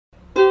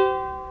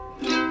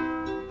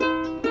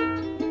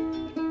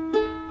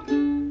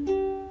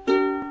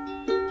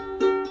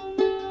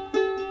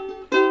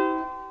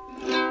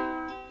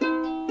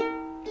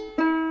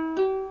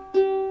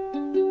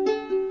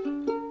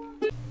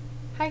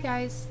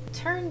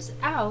Turns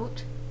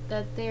out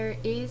that there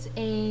is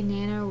a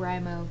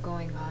NaNoWriMo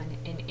going on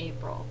in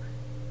April.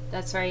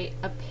 That's right,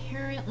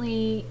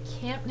 apparently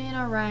Camp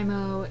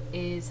NaNoWriMo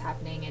is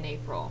happening in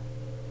April.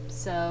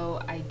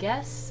 So I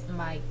guess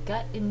my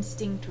gut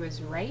instinct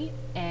was right,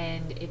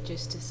 and it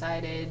just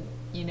decided,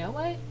 you know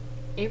what?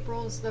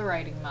 April's the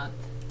writing month.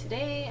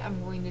 Today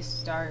I'm going to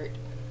start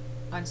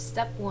on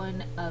step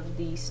 1 of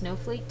the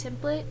Snowflake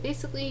template.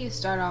 Basically, you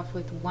start off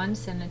with one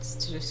sentence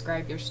to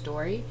describe your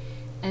story,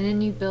 and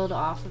then you build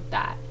off of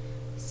that.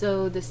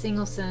 So the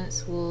single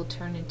sentence will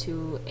turn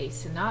into a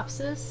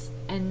synopsis,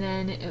 and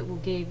then it will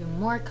get even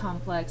more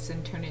complex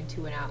and turn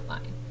into an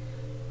outline.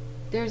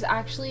 There's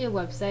actually a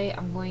website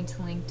I'm going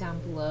to link down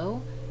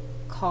below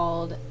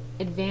called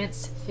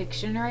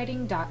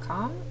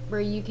advancedfictionwriting.com where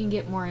you can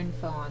get more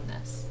info on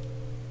this.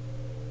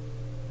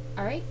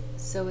 Alright,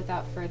 so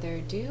without further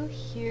ado,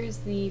 here's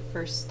the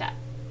first step.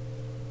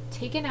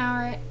 Take an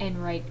hour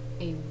and write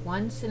a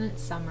one-sentence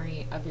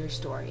summary of your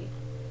story.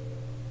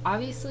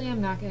 Obviously,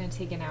 I'm not going to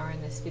take an hour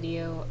in this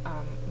video.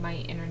 My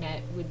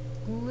internet would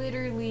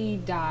literally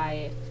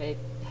die if it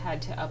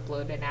had to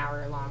upload an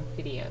hour-long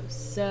video,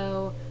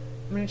 so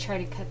I'm going to try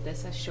to cut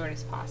this as short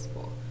as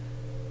possible.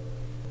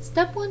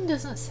 Step 1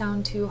 doesn't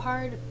sound too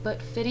hard,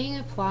 but fitting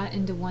a plot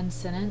into one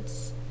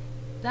sentence,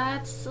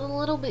 that's a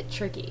little bit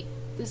tricky.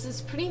 This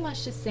is pretty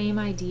much the same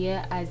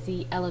idea as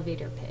the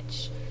elevator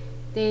pitch.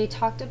 They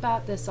talked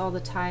about this all the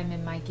time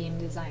in my game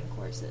design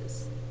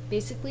courses.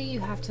 Basically,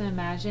 you have to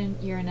imagine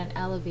you're in an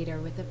elevator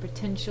with a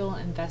potential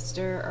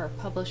investor or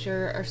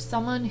publisher or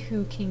someone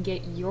who can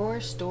get your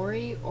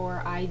story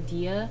or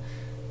idea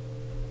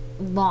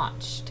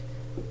launched.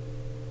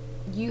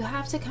 You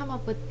have to come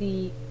up with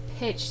the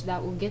pitch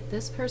that will get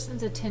this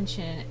person's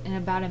attention in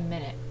about a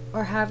minute,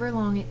 or however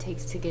long it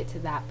takes to get to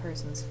that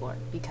person's floor,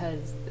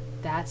 because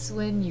that's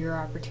when your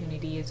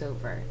opportunity is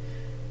over.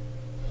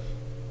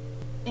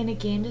 In a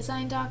game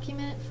design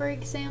document, for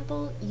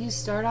example, you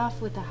start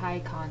off with a high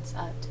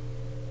concept.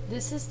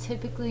 This is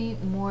typically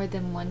more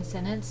than one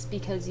sentence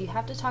because you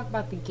have to talk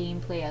about the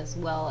gameplay as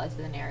well as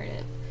the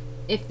narrative,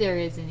 if there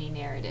is any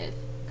narrative.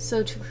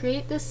 So to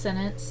create this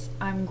sentence,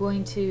 I'm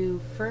going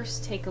to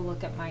first take a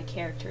look at my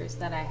characters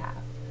that I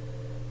have.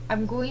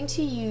 I'm going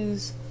to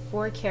use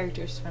 4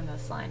 characters from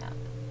this lineup.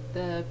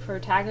 The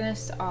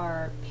protagonists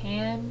are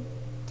Pan,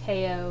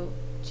 Teo,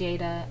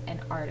 Jada, and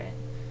Arden.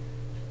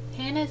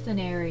 Pan is the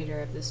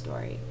narrator of the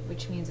story,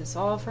 which means it's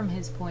all from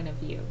his point of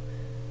view.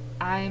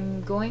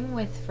 I'm going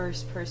with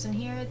first person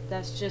here.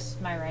 That's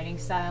just my writing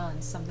style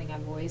and something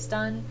I've always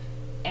done,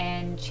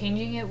 and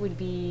changing it would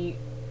be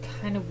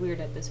kind of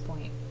weird at this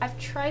point. I've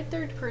tried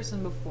third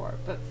person before,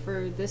 but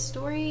for this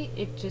story,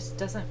 it just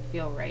doesn't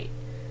feel right.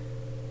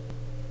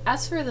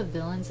 As for the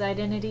villain's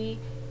identity,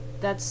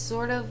 that's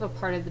sort of a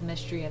part of the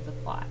mystery of the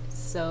plot,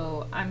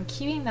 so I'm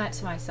keeping that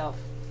to myself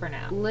for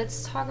now.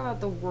 Let's talk about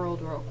the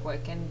world real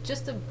quick and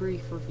just a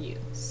brief review.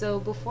 So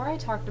before I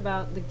talked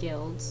about the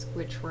guilds,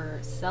 which were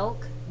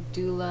Selk,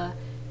 Dula,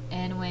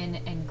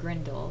 Anwin, and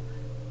Grindel,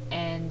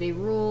 and they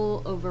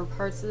rule over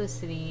parts of the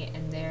city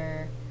and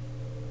they're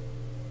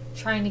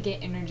trying to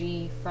get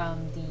energy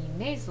from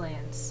the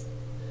Mazelands.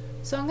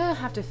 So I'm gonna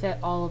have to fit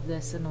all of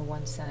this into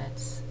one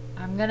sentence.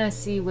 I'm gonna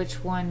see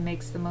which one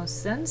makes the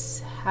most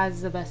sense,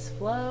 has the best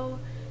flow,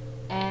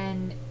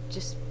 and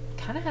just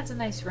kind of has a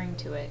nice ring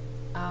to it.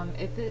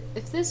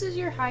 If this is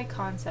your high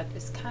concept,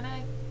 it's kind of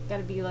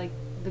gotta be like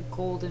the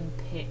golden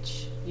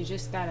pitch. You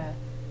just gotta,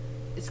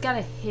 it's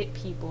gotta hit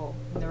people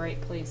in the right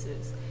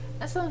places.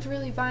 That sounds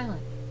really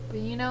violent, but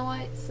you know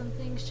what? Some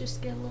things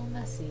just get a little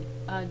messy.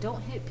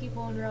 Don't hit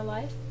people in real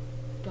life.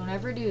 Don't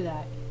ever do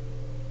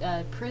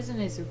that.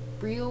 Prison is a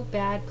real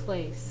bad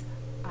place.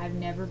 I've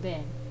never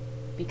been,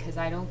 because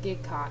I don't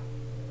get caught,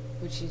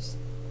 which is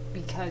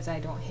because I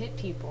don't hit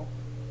people.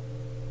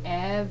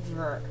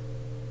 Ever.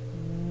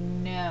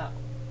 No.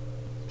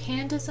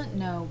 Pan doesn't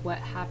know what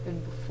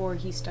happened before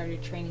he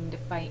started training to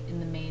fight in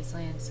the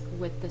Mazelands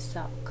with the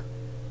Selk.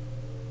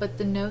 But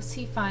the notes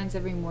he finds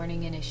every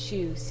morning in his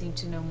shoe seem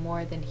to know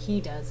more than he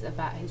does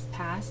about his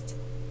past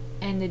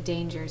and the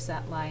dangers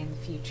that lie in the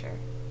future.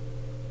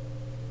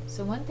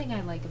 So one thing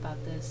I like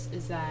about this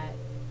is that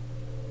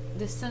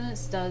this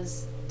sentence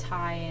does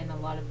tie in a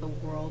lot of the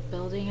world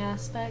building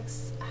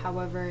aspects,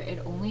 however it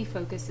only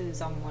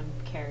focuses on one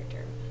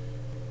character.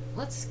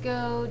 Let's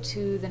go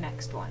to the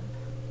next one.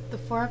 The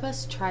 4 of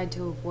us tried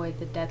to avoid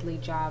the deadly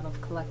job of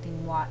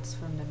collecting watts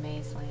from the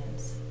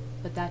Mazelands,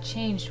 but that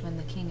changed when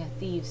the King of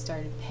Thieves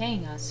started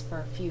paying us for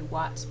a few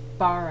watts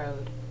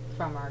borrowed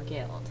from our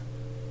guild.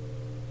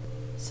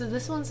 So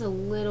this one's a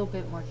little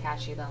bit more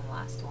catchy than the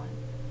last one.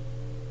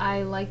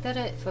 I like that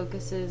it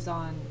focuses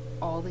on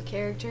all the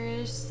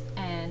characters,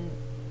 and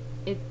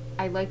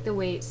I like the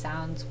way it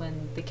sounds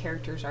when the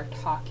characters are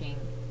talking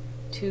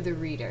to the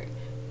reader,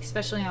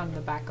 especially on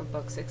the back of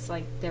books. It's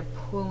like they're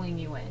pulling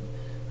you in.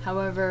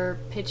 However,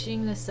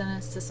 pitching the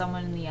sentence to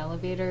someone in the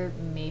elevator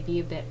may be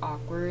a bit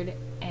awkward,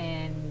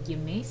 and you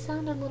may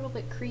sound a little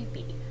bit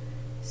creepy.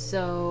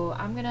 So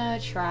I'm gonna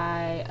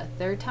try a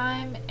third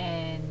time,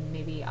 and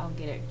maybe I'll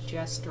get it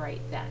just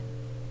right then.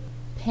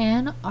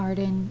 Pan,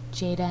 Arden,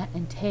 Jada,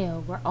 and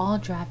Teo were all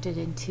drafted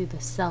into the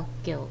Selk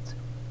Guild,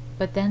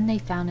 but then they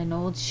found an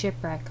old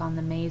shipwreck on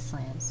the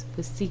Mazelands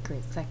with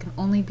secrets that can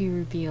only be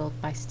revealed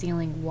by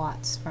stealing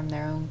Watts from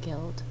their own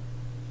guild.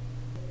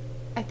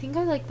 I think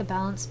I like the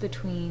balance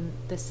between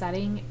the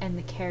setting and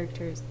the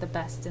characters the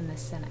best in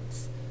this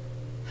sentence.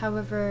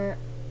 However,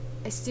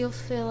 I still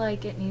feel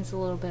like it needs a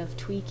little bit of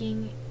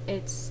tweaking.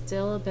 It's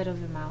still a bit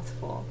of a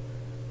mouthful.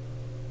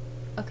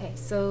 Okay,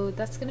 so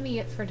that's going to be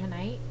it for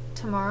tonight.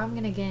 Tomorrow I'm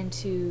going to get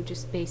into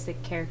just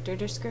basic character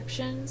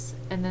descriptions,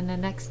 and then the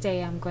next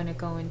day I'm going to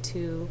go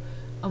into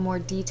a more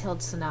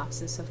detailed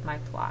synopsis of my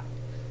plot.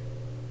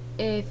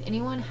 If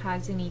anyone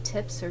has any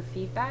tips or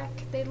feedback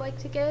they'd like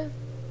to give,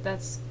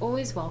 that's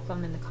always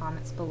welcome in the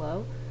comments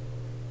below.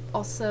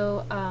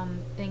 Also,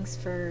 thanks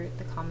for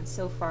the comments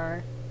so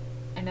far.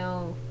 I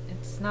know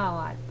it's not a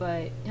lot,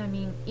 but I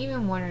mean,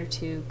 even one or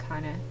two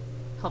kind of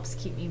helps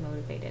keep me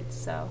motivated.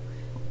 So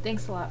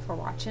thanks a lot for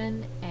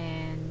watching,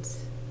 and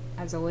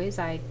as always,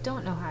 I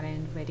don't know how to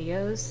end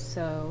videos,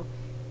 so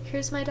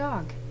here's my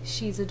dog.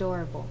 She's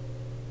adorable.